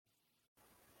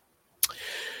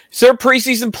Sir,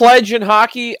 preseason pledge in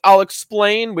hockey, I'll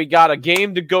explain. We got a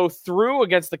game to go through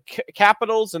against the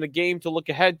Capitals and a game to look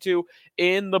ahead to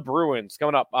in the Bruins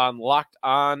coming up on Locked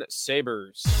On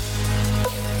Sabres.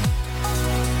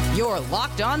 You're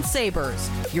Locked On Sabres,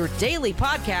 your daily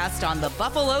podcast on the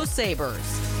Buffalo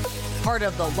Sabres. Part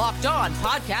of the Locked On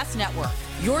Podcast Network,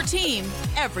 your team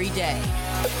every day.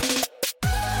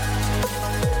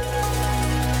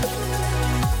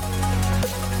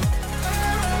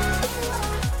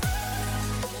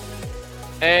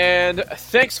 And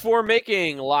thanks for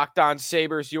making Locked On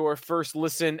Sabres your first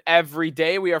listen every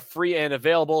day. We are free and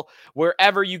available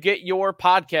wherever you get your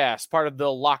podcasts, part of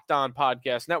the Locked On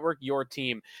Podcast Network, your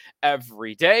team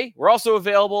every day. We're also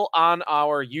available on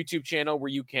our YouTube channel where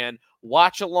you can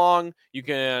watch along. You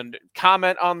can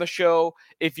comment on the show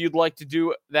if you'd like to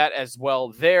do that as well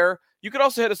there. You can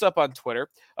also hit us up on Twitter,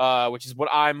 which is what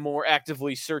I'm more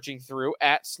actively searching through,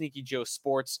 at Sneaky Joe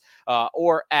Sports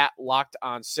or at Locked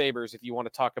On Sabres if you want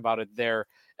to talk about it there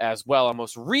as well. Our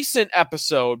most recent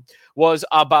episode was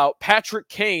about Patrick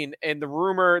Kane and the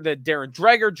rumor that Darren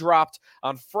Dreger dropped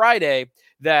on Friday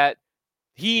that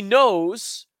he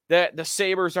knows that the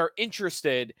Sabres are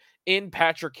interested in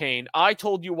Patrick Kane. I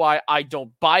told you why I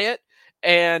don't buy it.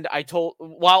 And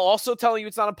while also telling you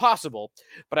it's not impossible,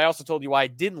 but I also told you why I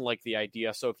didn't like the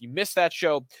idea. So if you missed that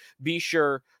show, be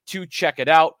sure to check it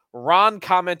out. Ron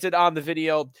commented on the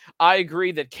video. I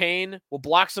agree that Kane will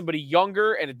block somebody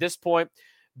younger and at this point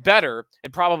better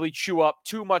and probably chew up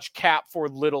too much cap for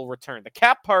little return. The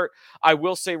cap part, I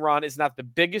will say, Ron, is not the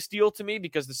biggest deal to me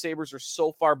because the Sabres are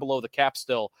so far below the cap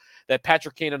still that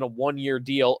Patrick Kane on a one-year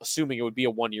deal, assuming it would be a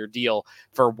one-year deal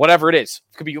for whatever it is,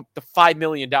 it could be the $5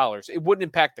 million. It wouldn't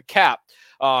impact the cap.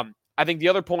 I think the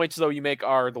other points, though, you make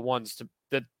are the ones to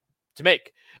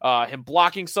make. Him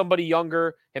blocking somebody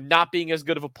younger, him not being as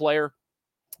good of a player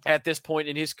at this point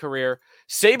in his career.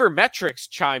 Saber Metrics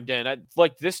chimed in. I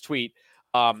liked this tweet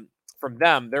from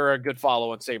them. They're a good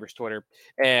follow on Sabres Twitter.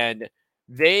 And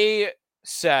they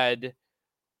said,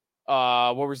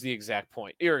 what was the exact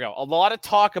point? Here we go. A lot of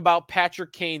talk about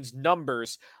Patrick Kane's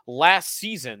numbers last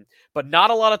season, but not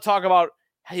a lot of talk about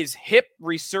his hip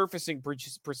resurfacing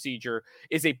procedure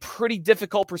is a pretty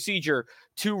difficult procedure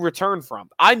to return from.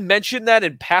 I mentioned that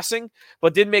in passing,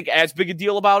 but didn't make as big a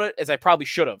deal about it as I probably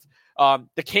should have.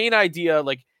 The Kane idea,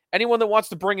 like anyone that wants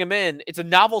to bring him in, it's a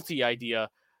novelty idea,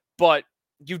 but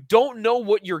you don't know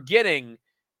what you're getting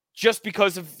just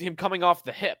because of him coming off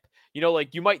the hip. You know,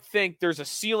 like you might think there's a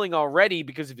ceiling already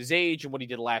because of his age and what he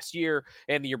did last year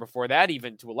and the year before that,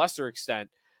 even to a lesser extent.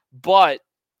 But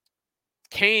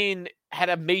Kane had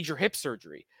a major hip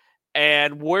surgery.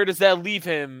 And where does that leave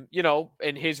him, you know,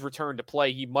 in his return to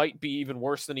play? He might be even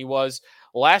worse than he was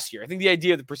last year. I think the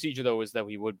idea of the procedure, though, is that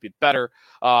he would be better.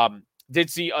 Did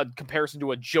see a comparison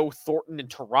to a Joe Thornton in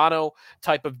Toronto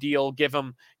type of deal. Give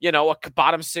him, you know, a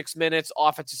bottom 6 minutes,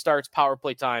 offensive starts, power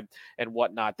play time, and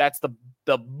whatnot. That's the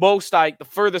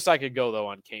furthest I could go, though,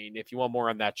 on Kane. If you want more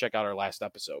on that, check out our last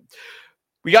episode.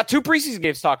 We got two preseason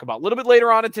games to talk about. A little bit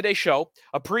later on in today's show,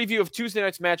 a preview of Tuesday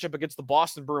night's matchup against the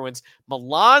Boston Bruins.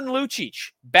 Milan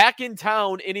Lucic back in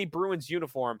town in a Bruins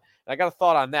uniform. And I got a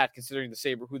thought on that, considering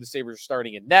who the Sabres are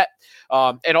starting in net,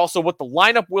 and also what the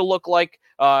lineup will look like.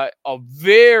 A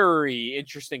very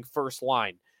interesting first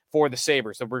line for the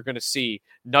Sabres that we're going to see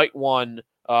night one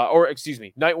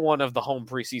of the home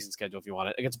preseason schedule, if you want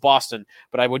it, against Boston.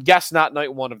 But I would guess not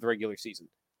night one of the regular season.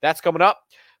 That's coming up.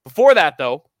 Before that,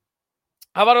 though,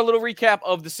 how about a little recap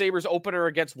of the Sabres opener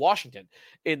against Washington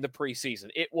in the preseason?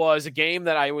 It was a game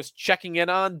that I was checking in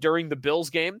on during the Bills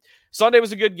game. Sunday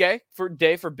was a good day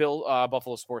for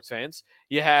Buffalo sports fans.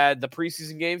 You had the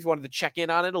preseason game. If you wanted to check in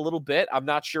on it a little bit, I'm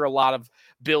not sure a lot of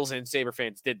Bills and Sabre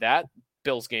fans did that.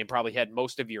 Bills game probably had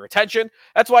most of your attention.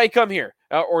 That's why you come here.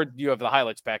 Or you have the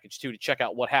highlights package, too, to check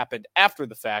out what happened after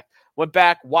the fact. Went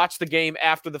back, watched the game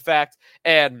after the fact,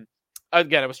 and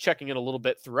again, I was checking in a little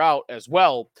bit throughout as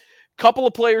well. Couple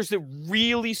of players that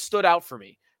really stood out for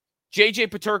me. JJ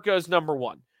Peterka is number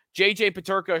one. JJ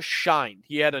Peterka shined.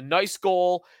 He had a nice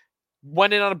goal,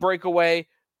 went in on a breakaway,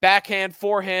 backhand,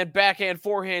 forehand,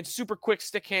 super quick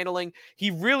stick handling. He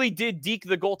really did deke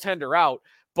the goaltender out,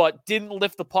 but didn't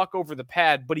lift the puck over the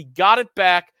pad, but he got it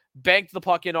back, banked the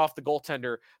puck in off the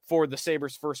goaltender for the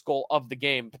Sabres' first goal of the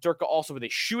game. Peterka also with a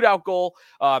shootout goal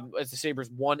as the Sabres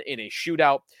won in a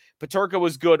shootout. Peterka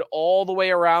was good all the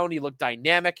way around. He looked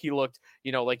dynamic. He looked,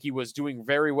 like he was doing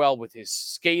very well with his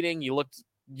skating. You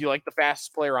like the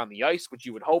fastest player on the ice, which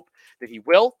you would hope that he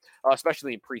will,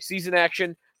 especially in preseason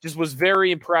action. Just was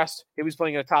very impressed. He was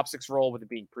playing in a top six role with it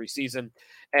being preseason.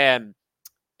 And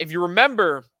if you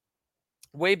remember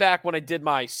way back when I did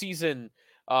my season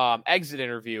exit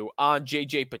interview on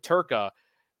JJ Peterka,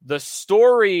 the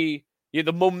story,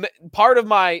 part of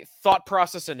my thought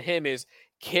process in him is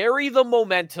carry the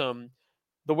momentum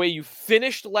the way you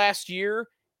finished last year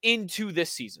into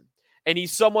this season. And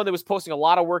he's someone that was posting a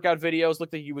lot of workout videos.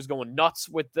 Looked like he was going nuts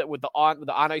with the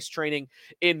on ice training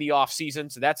in the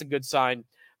offseason. So that's a good sign.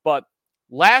 But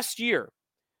last year,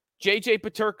 JJ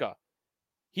Peterka,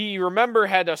 he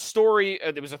had a story.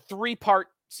 It was a 3-part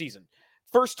season.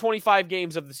 First 25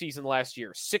 games of the season last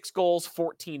year, 6 goals,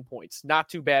 14 points. Not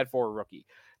too bad for a rookie.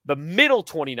 The middle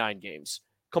 29 games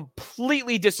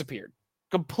completely disappeared.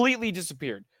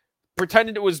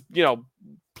 Pretended it was,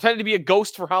 pretended to be a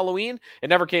ghost for Halloween and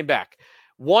never came back.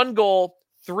 1 goal,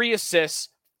 3 assists,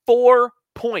 4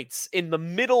 points in the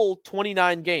middle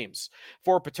 29 games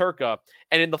for Peterka.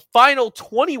 And in the final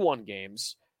 21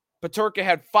 games, Peterka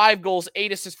had 5 goals,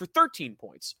 8 assists for 13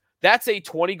 points. That's a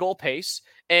 20-goal pace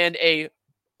and a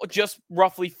just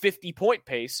roughly 50-point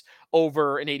pace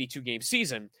over an 82-game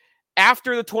season.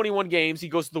 After the 21 games, he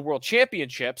goes to the World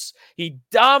Championships. He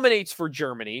dominates for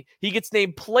Germany. He gets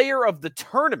named player of the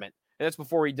tournament. And that's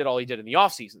before he did all he did in the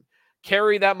offseason.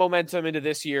 Carry that momentum into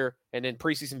this year. And in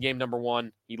preseason game number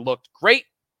 1, he looked great.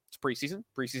 It's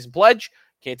preseason pledge.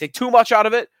 Can't take too much out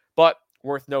of it, but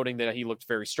worth noting that he looked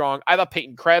very strong. I thought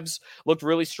Peyton Krebs looked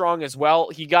really strong as well.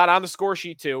 He got on the score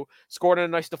sheet too, scored on a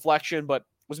nice deflection, but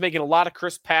was making a lot of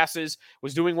crisp passes,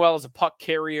 was doing well as a puck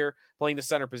carrier, playing the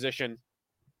center position.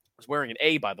 Was wearing an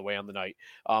A, by the way, on the night.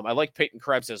 I like Peyton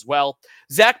Krebs as well.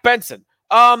 Zach Benson.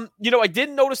 I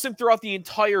didn't notice him throughout the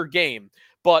entire game,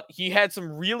 but he had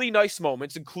some really nice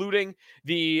moments, including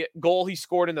the goal he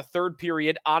scored in the third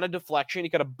period on a deflection. He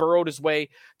kind of burrowed his way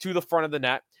to the front of the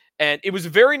net, and it was a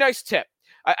very nice tip.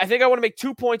 I think I want to make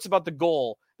 2 points about the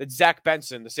goal that Zach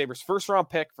Benson, the Sabres' first-round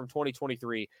pick from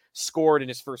 2023, scored in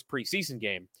his first preseason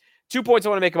game. 2 points I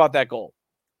want to make about that goal.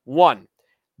 1,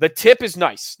 the tip is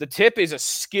nice. The tip is a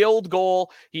skilled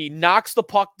goal. He knocks the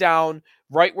puck down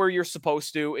right where you're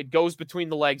supposed to. It goes between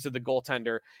the legs of the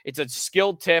goaltender. It's a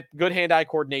skilled tip, good hand-eye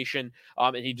coordination,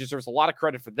 and he deserves a lot of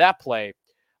credit for that play.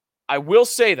 I will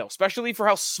say, though, especially for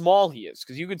how small he is,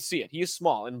 because you can see it. He is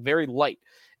small and very light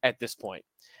at this point.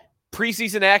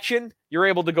 Preseason action, you're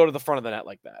able to go to the front of the net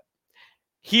like that.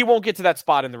 He won't get to that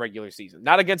spot in the regular season.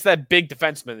 Not against that big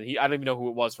defenseman. I don't even know who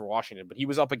it was for Washington, but he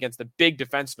was up against the big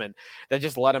defenseman that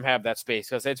just let him have that space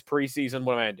because it's preseason.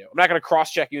 What am I going to do? I'm not going to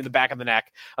cross-check you in the back of the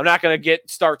neck. I'm not going to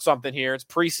start something here. It's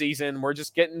preseason. We're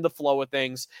just getting the flow of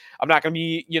things. I'm not going to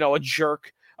be, a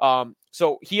jerk.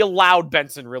 So he allowed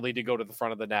Benson really to go to the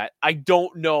front of the net. I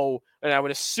don't know, and I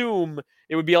would assume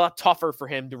it would be a lot tougher for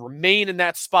him to remain in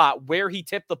that spot where he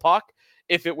tipped the puck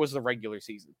if it was the regular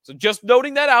season. So just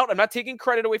noting that out. I'm not taking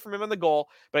credit away from him on the goal,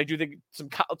 but I do think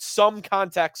some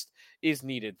context is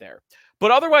needed there.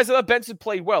 But otherwise, I thought Benson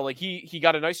played well. Like he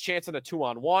got a nice chance on a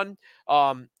 2-on-1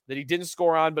 that he didn't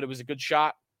score on, but it was a good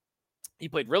shot. He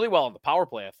played really well on the power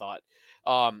play, I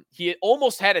thought. He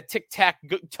almost had a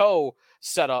tic-tac-toe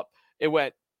set up. It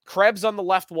went Krebs on the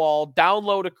left wall, down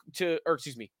low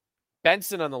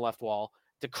Benson on the left wall,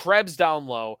 to Krebs down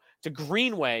low, to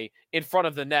Greenway in front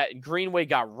of the net, and Greenway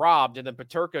got robbed, and then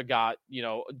Peterka got,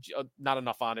 not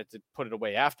enough on it to put it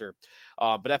away after.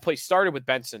 But that play started with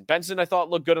Benson. Benson, I thought,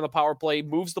 looked good on the power play,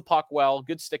 moves the puck well,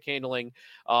 good stick handling.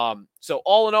 So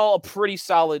all in all, a pretty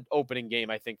solid opening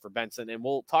game, I think, for Benson, and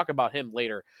we'll talk about him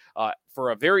later for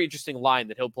a very interesting line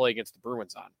that he'll play against the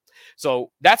Bruins on.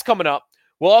 So that's coming up.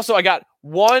 Well, also, I got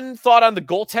one thought on the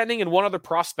goaltending and one other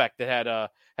prospect that had a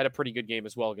pretty good game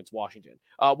as well against Washington.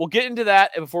 We'll get into that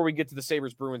before we get to the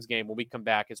Sabres-Bruins game when we come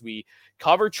back as we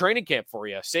cover training camp for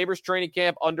you. Sabres training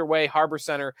camp underway, Harbor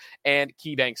Center and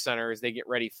KeyBank Center as they get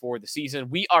ready for the season.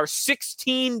 We are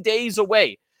 16 days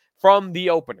away from the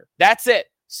opener. That's it.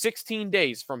 16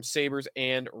 days from Sabres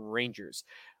and Rangers.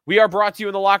 We are brought to you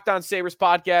in the Locked On Sabres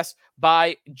podcast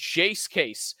by Jace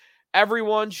Case.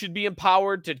 Everyone should be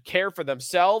empowered to care for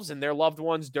themselves and their loved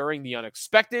ones during the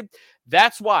unexpected.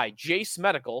 That's why Jace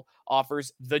Medical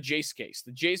offers the Jace Case.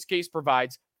 The Jace Case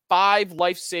provides 5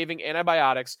 life-saving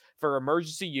antibiotics for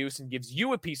emergency use and gives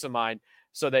you a peace of mind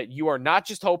so that you are not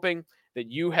just hoping that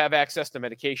you have access to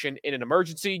medication in an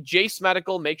emergency. Jace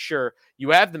Medical makes sure you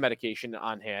have the medication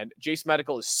on hand. Jace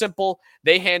Medical is simple.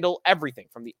 They handle everything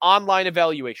from the online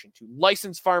evaluation to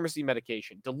licensed pharmacy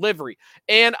medication, delivery,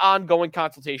 and ongoing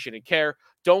consultation and care.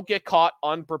 Don't get caught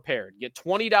unprepared. Get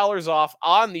 $20 off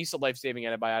on these life-saving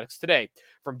antibiotics today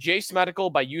from Jace Medical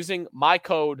by using my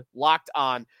code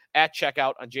LOCKEDON at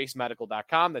checkout on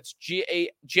jacemedical.com. That's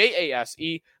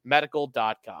JASE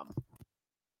medical.com.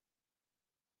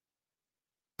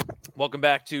 Welcome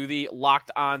back to the Locked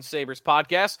On Sabres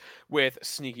podcast with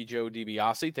Sneaky Joe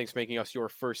DiBiase. Thanks for making us your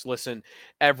first listen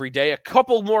every day. A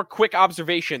couple more quick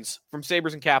observations from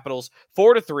Sabres and Capitals.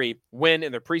 4-3 win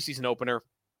in their preseason opener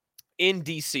in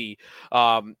DC.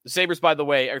 The Sabres, by the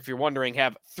way, if you're wondering,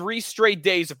 have 3 straight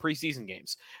days of preseason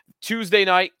games. Tuesday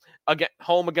night, again,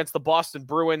 home against the Boston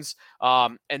Bruins,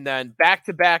 and then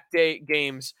back-to-back day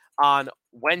games on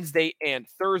Wednesday and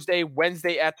Thursday.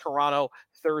 Wednesday at Toronto,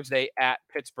 Thursday at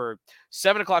Pittsburgh.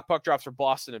 7 o'clock puck drops for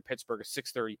Boston and Pittsburgh. A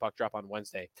 6:30 puck drop on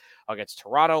Wednesday against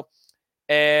Toronto.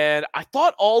 And I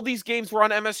thought all these games were on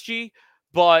MSG,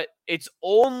 but it's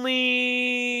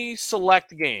only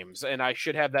select games, and I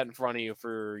should have that in front of you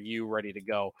for you ready to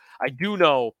go. I do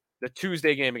know the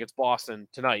Tuesday game against Boston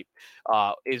tonight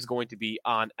is going to be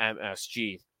on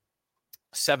MSG.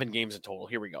 7 games in total.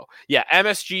 Here we go. Yeah,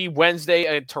 MSG Wednesday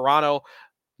at Toronto.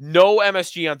 No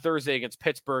MSG on Thursday against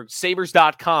Pittsburgh.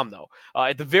 Sabres.com, though.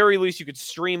 At the very least, you could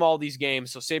stream all these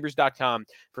games. So Sabres.com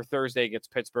for Thursday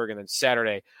against Pittsburgh and then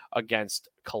Saturday against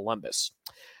Columbus.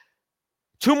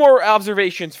 2 more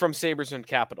observations from Sabres and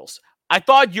Capitals. I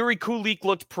thought Yuri Kulik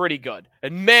looked pretty good.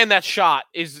 And man, that shot,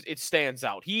 it stands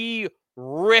out. He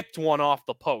ripped one off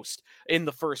the post in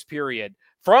the first period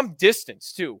from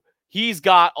distance, too. He's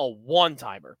got a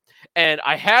one-timer. And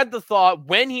I had the thought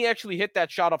when he actually hit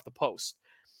that shot off the post,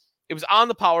 it was on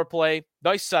the power play.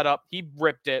 Nice setup. He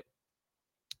ripped it.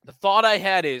 The thought I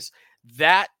had is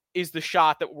that is the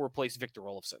shot that will replace Victor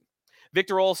Olofsson.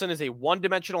 Victor Olofsson is a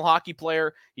one-dimensional hockey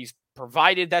player. He's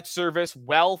provided that service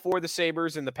well for the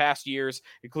Sabres in the past years,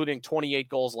 including 28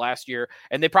 goals last year.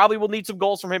 And they probably will need some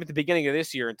goals from him at the beginning of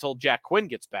this year until Jack Quinn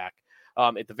gets back,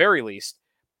 at the very least.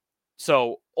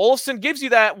 So Olofsson gives you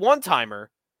that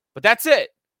one-timer, but that's it.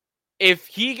 If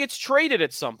he gets traded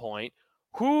at some point,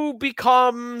 who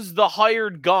becomes the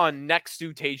hired gun next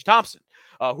to Tage Thompson?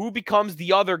 Who becomes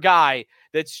the other guy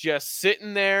that's just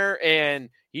sitting there and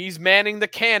he's manning the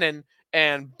cannon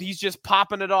and he's just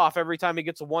popping it off every time he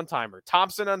gets a one-timer?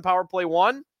 Thompson on power play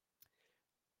 1.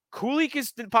 Kulik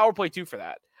is in power play 2 for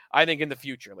that, I think, in the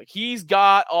future. Like, he's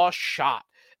got a shot.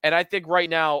 And I think right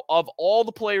now, of all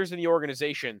the players in the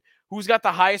organization, who's got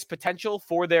the highest potential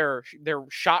for their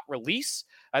shot release,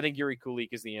 I think Yuri Kulik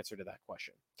is the answer to that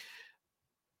question.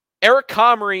 Eric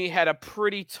Comrie had a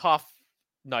pretty tough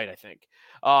night, I think.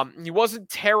 He wasn't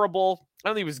terrible. I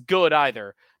don't think he was good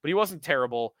either, but he wasn't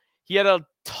terrible. He had a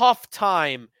tough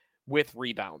time with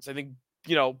rebounds. I think,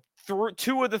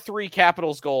 2 of the 3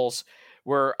 Capitals goals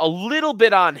were a little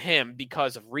bit on him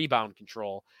because of rebound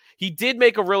control. He did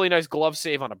make a really nice glove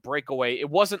save on a breakaway. It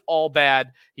wasn't all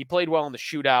bad. He played well in the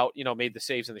shootout, made the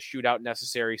saves in the shootout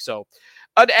necessary. So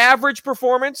an average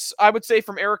performance, I would say,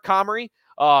 from Eric Comrie.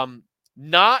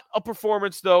 Not a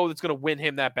performance, though, that's going to win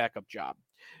him that backup job.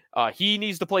 He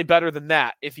needs to play better than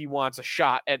that if he wants a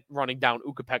shot at running down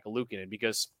Ukko-Pekka Luukkonen,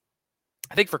 because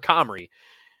I think for Comrie,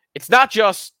 it's not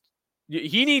just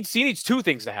he needs 2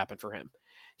 things to happen for him.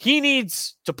 He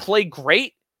needs to play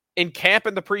great in camp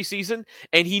in the preseason,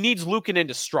 and he needs Luukkonen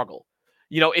to struggle.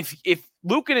 If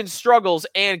Luukkonen struggles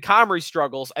and Comrie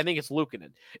struggles, I think it's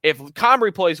Luukkonen. If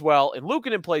Comrie plays well and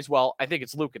Luukkonen plays well, I think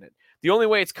it's Luukkonen. The only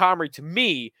way it's Comrie to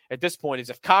me at this point is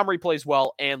if Comrie plays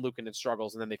well and Luukkonen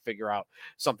struggles, and then they figure out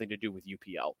something to do with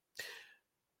UPL.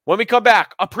 When we come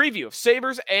back, a preview of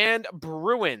Sabres and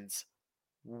Bruins.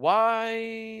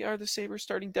 Why are the Sabres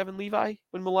starting Devin Levi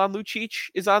when Milan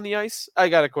Lucic is on the ice? I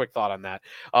got a quick thought on that.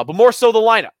 But more so the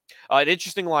lineup. An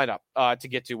interesting lineup to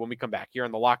get to when we come back here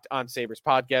on the Locked On Sabres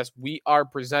podcast. We are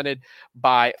presented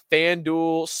by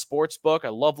FanDuel Sportsbook. I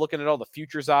love looking at all the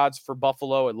futures odds for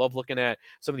Buffalo. I love looking at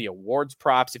some of the awards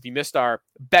props. If you missed our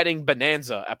Betting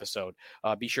Bonanza episode,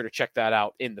 be sure to check that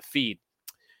out in the feed.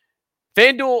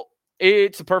 FanDuel,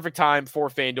 it's a perfect time for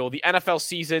FanDuel. The NFL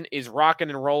season is rocking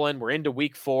and rolling. We're into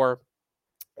week 4.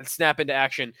 Let's snap into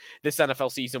action this NFL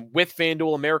season with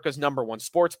FanDuel, America's #1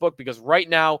 sportsbook, because right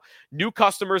now, new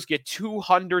customers get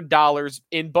 $200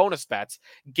 in bonus bets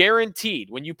guaranteed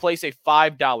when you place a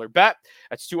 $5 bet.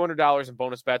 That's $200 in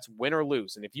bonus bets, win or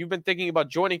lose. And if you've been thinking about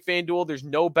joining FanDuel, there's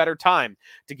no better time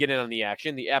to get in on the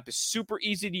action. The app is super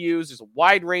easy to use. There's a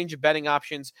wide range of betting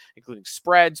options, including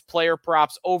spreads, player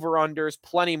props, over-unders,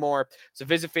 plenty more. So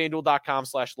visit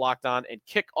FanDuel.com/lockedon and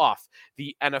kick off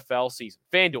the NFL season.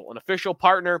 FanDuel, an official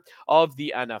partner of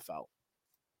the NFL.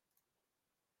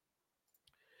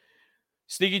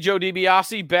 Sneaky Joe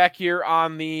DiBiase back here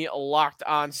on the Locked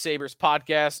On Sabres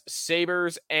podcast.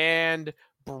 Sabres and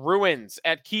Bruins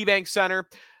at KeyBank Center.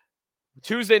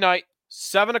 Tuesday night,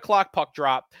 7 o'clock puck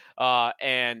drop,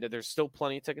 and there's still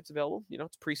plenty of tickets available.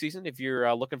 It's preseason. If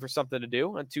you're looking for something to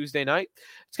do on Tuesday night,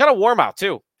 it's kind of warm out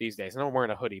too these days. I know I'm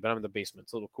wearing a hoodie, but I'm in the basement.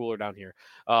 It's a little cooler down here.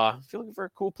 If you're looking for a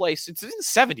cool place, it's in the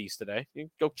 70s today. You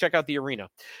can go check out the arena.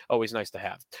 Always nice to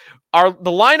have.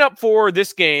 The lineup for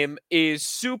this game is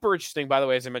super interesting, by the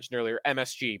way, as I mentioned earlier,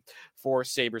 MSG for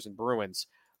Sabres and Bruins.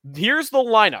 Here's the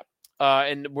lineup.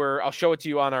 And I'll show it to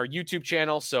you on our YouTube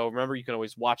channel. So remember, you can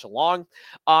always watch along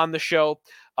on the show.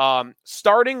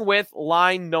 Starting with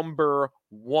line number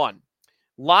 1.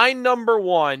 Line number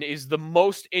 1 is the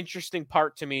most interesting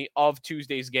part to me of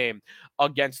Tuesday's game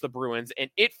against the Bruins. And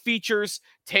it features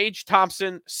Tage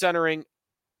Thompson centering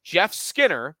Jeff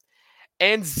Skinner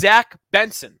and Zach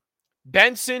Benson.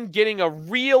 Benson getting a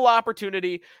real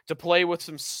opportunity to play with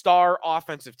some star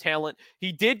offensive talent.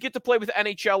 He did get to play with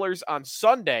NHLers on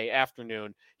Sunday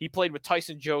afternoon. He played with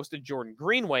Tyson Jost and Jordan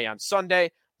Greenway on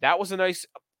Sunday. That was a nice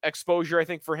exposure, I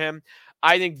think, for him.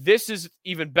 I think this is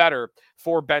even better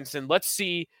for Benson. Let's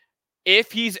see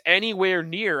if he's anywhere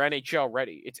near NHL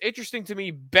ready. It's interesting to me.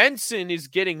 Benson is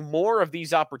getting more of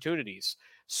these opportunities.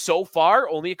 So far,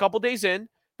 only a couple days in,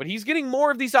 but he's getting more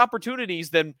of these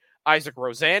opportunities than Isaac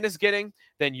Rozan is getting,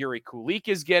 than Yuri Kulik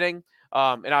is getting,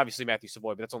 and obviously Matthew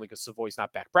Savoy, but that's only because Savoy's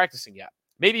not back practicing yet.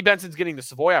 Maybe Benson's getting the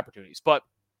Savoy opportunities, but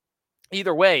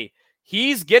either way,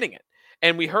 he's getting it.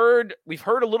 And we've heard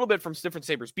a little bit from different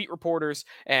Sabres beat reporters,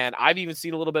 and I've even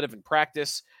seen a little bit of in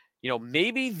practice.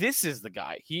 Maybe this is the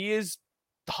guy. He is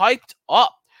hyped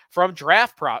up from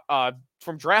draft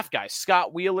guys.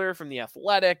 Scott Wheeler from The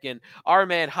Athletic and our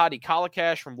man Hadi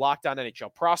Kalakash from Locked On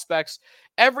NHL Prospects.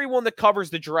 Everyone that covers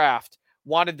the draft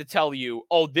wanted to tell you,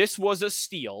 oh, this was a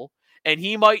steal, and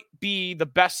he might be the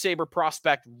best Sabre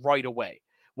prospect right away.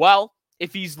 Well,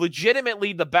 if he's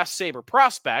legitimately the best Sabre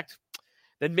prospect,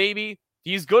 then maybe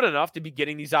he's good enough to be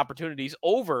getting these opportunities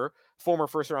over former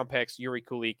first-round picks Yuri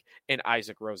Kulik and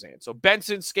Isaac Rozan. So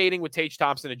Benson skating with Tage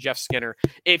Thompson and Jeff Skinner.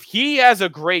 If he has a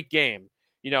great game,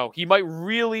 he might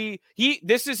really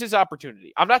this is his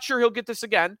opportunity. I'm not sure he'll get this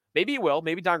again. Maybe he will.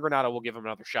 Maybe Don Granato will give him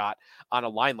another shot on a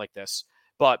line like this.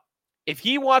 But if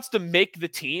he wants to make the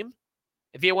team,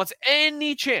 if he wants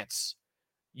any chance,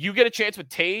 you get a chance with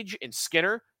Tage and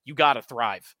Skinner, you got to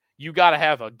thrive. You got to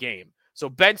have a game. So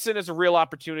Benson is a real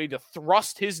opportunity to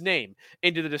thrust his name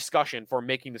into the discussion for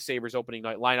making the Sabres opening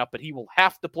night lineup, but he will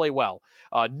have to play well,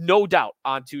 no doubt,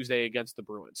 on Tuesday against the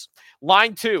Bruins.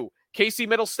 Line 2, Casey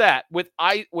Middlestat with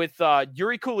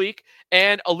Yuri Kulik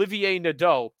and Olivier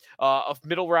Nadeau, a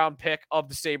middle-round pick of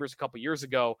the Sabres a couple years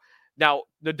ago. Now,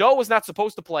 Nadeau was not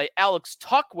supposed to play. Alex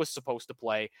Tuck was supposed to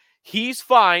play. He's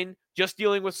fine, just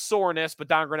dealing with soreness, but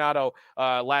Don Granato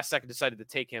last second decided to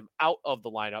take him out of the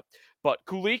lineup. But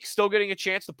Kulik still getting a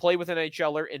chance to play with an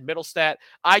NHLer in Middlestat.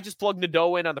 I just plugged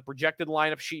Nadeau in on the projected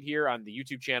lineup sheet here on the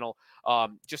YouTube channel,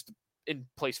 just in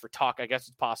place for Tuck. I guess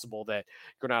it's possible that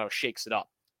Granato shakes it up.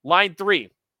 Line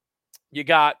 3, you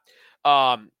got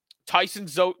Tyson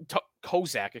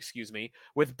Kozak,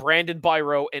 with Brandon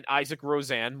Byro and Isaac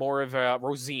Rozan, more of a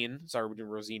Rosine. Sorry, we're doing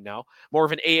Rosine now. More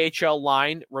of an AHL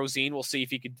line. Rosine, we'll see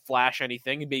if he could flash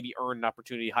anything and maybe earn an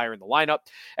opportunity higher in the lineup.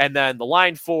 And then the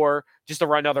line 4, just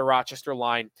another Rochester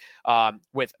line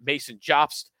with Mason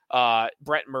Jobst,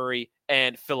 Brent Murray,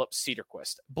 and Philip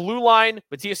Cederquist. Blue line,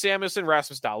 Matthias Samuelsson,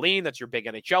 Rasmus Dahlin. That's your big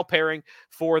NHL pairing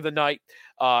for the night.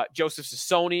 Joseph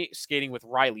Sassoni skating with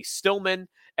Riley Stillman.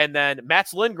 And then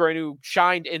Mats Lindgren, who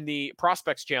shined in the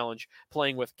Prospects Challenge,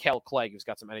 playing with Cal Clegg, who's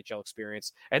got some NHL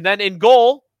experience. And then in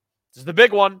goal, this is the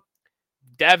big one,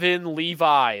 Devin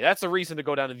Levi. That's a reason to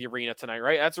go down to the arena tonight,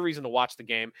 right? That's a reason to watch the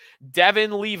game.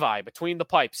 Devin Levi between the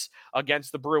pipes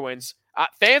against the Bruins.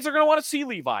 Fans are going to want to see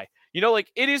Levi.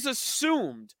 It is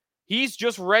assumed he's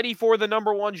just ready for the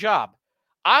number 1 job.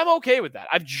 I'm okay with that.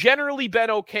 I've generally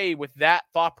been okay with that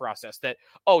thought process that,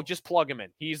 just plug him in.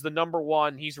 He's the number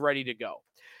 1. He's ready to go.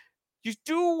 You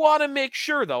do want to make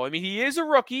sure, though. I mean, he is a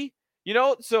rookie,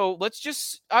 so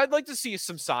I'd like to see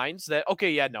some signs that,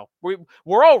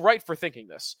 we're all right for thinking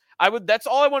this. That's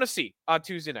all I want to see on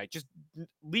Tuesday night. Just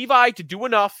Levi to do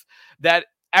enough that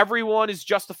everyone is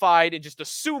justified in just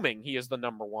assuming he is the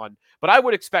number 1. But I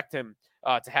would expect him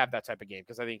to have that type of game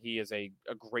because I think he is a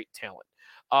great talent.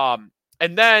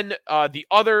 And then the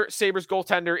other Sabres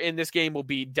goaltender in this game will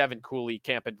be Devin Cooley,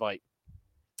 camp invite.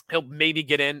 He'll maybe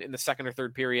get in the second or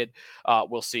third period.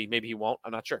 We'll see. Maybe he won't.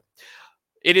 I'm not sure.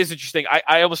 It is interesting.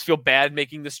 I almost feel bad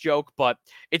making this joke, but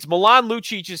it's Milan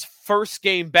Lucic's first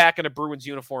game back in a Bruins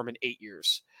uniform in 8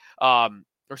 years,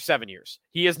 or 7 years.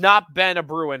 He has not been a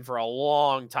Bruin for a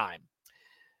long time.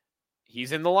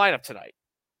 He's in the lineup tonight.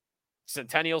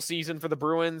 Centennial season for the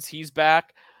Bruins. He's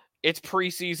back. It's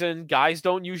preseason. Guys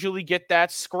don't usually get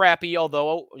that scrappy,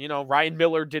 although, Ryan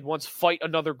Miller did once fight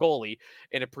another goalie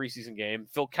in a preseason game.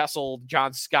 Phil Kessel,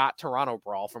 John Scott, Toronto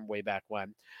brawl from way back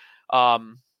when. I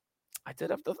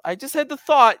just had the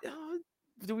thought,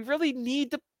 do we really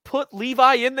need to put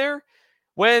Levi in there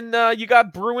when you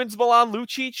got Bruins Milan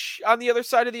Lucic on the other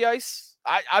side of the ice?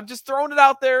 I'm just throwing it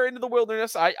out there into the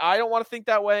wilderness. I don't want to think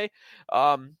that way.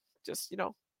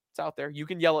 It's out there. You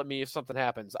can yell at me if something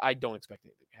happens. I don't expect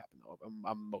anything to happen, though.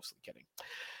 I'm mostly kidding.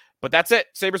 But that's it.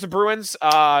 Sabres and Bruins.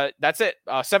 That's it.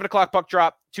 7 o'clock puck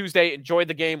drop Tuesday. Enjoy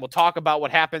the game. We'll talk about what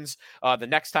happens the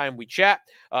next time we chat.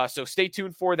 So stay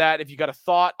tuned for that. If you got a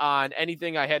thought on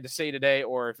anything I had to say today,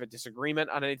 or if a disagreement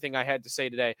on anything I had to say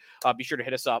today, be sure to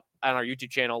hit us up on our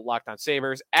YouTube channel, Locked On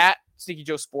Sabres, at Sneaky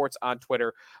Joe Sports on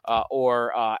Twitter,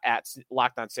 or at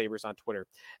Locked On Sabres on Twitter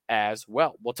as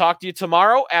well. We'll talk to you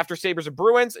tomorrow after Sabres and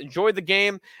Bruins. Enjoy the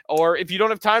game. Or if you don't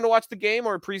have time to watch the game,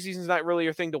 or preseason's not really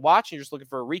your thing to watch, and you're just looking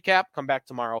for a recap, come back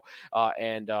tomorrow,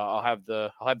 and I'll have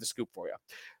the scoop for you.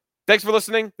 Thanks for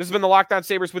listening. This has been the Locked On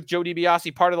Sabres with Joe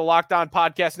DiBiase, part of the Locked On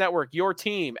Podcast Network, your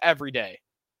team every day.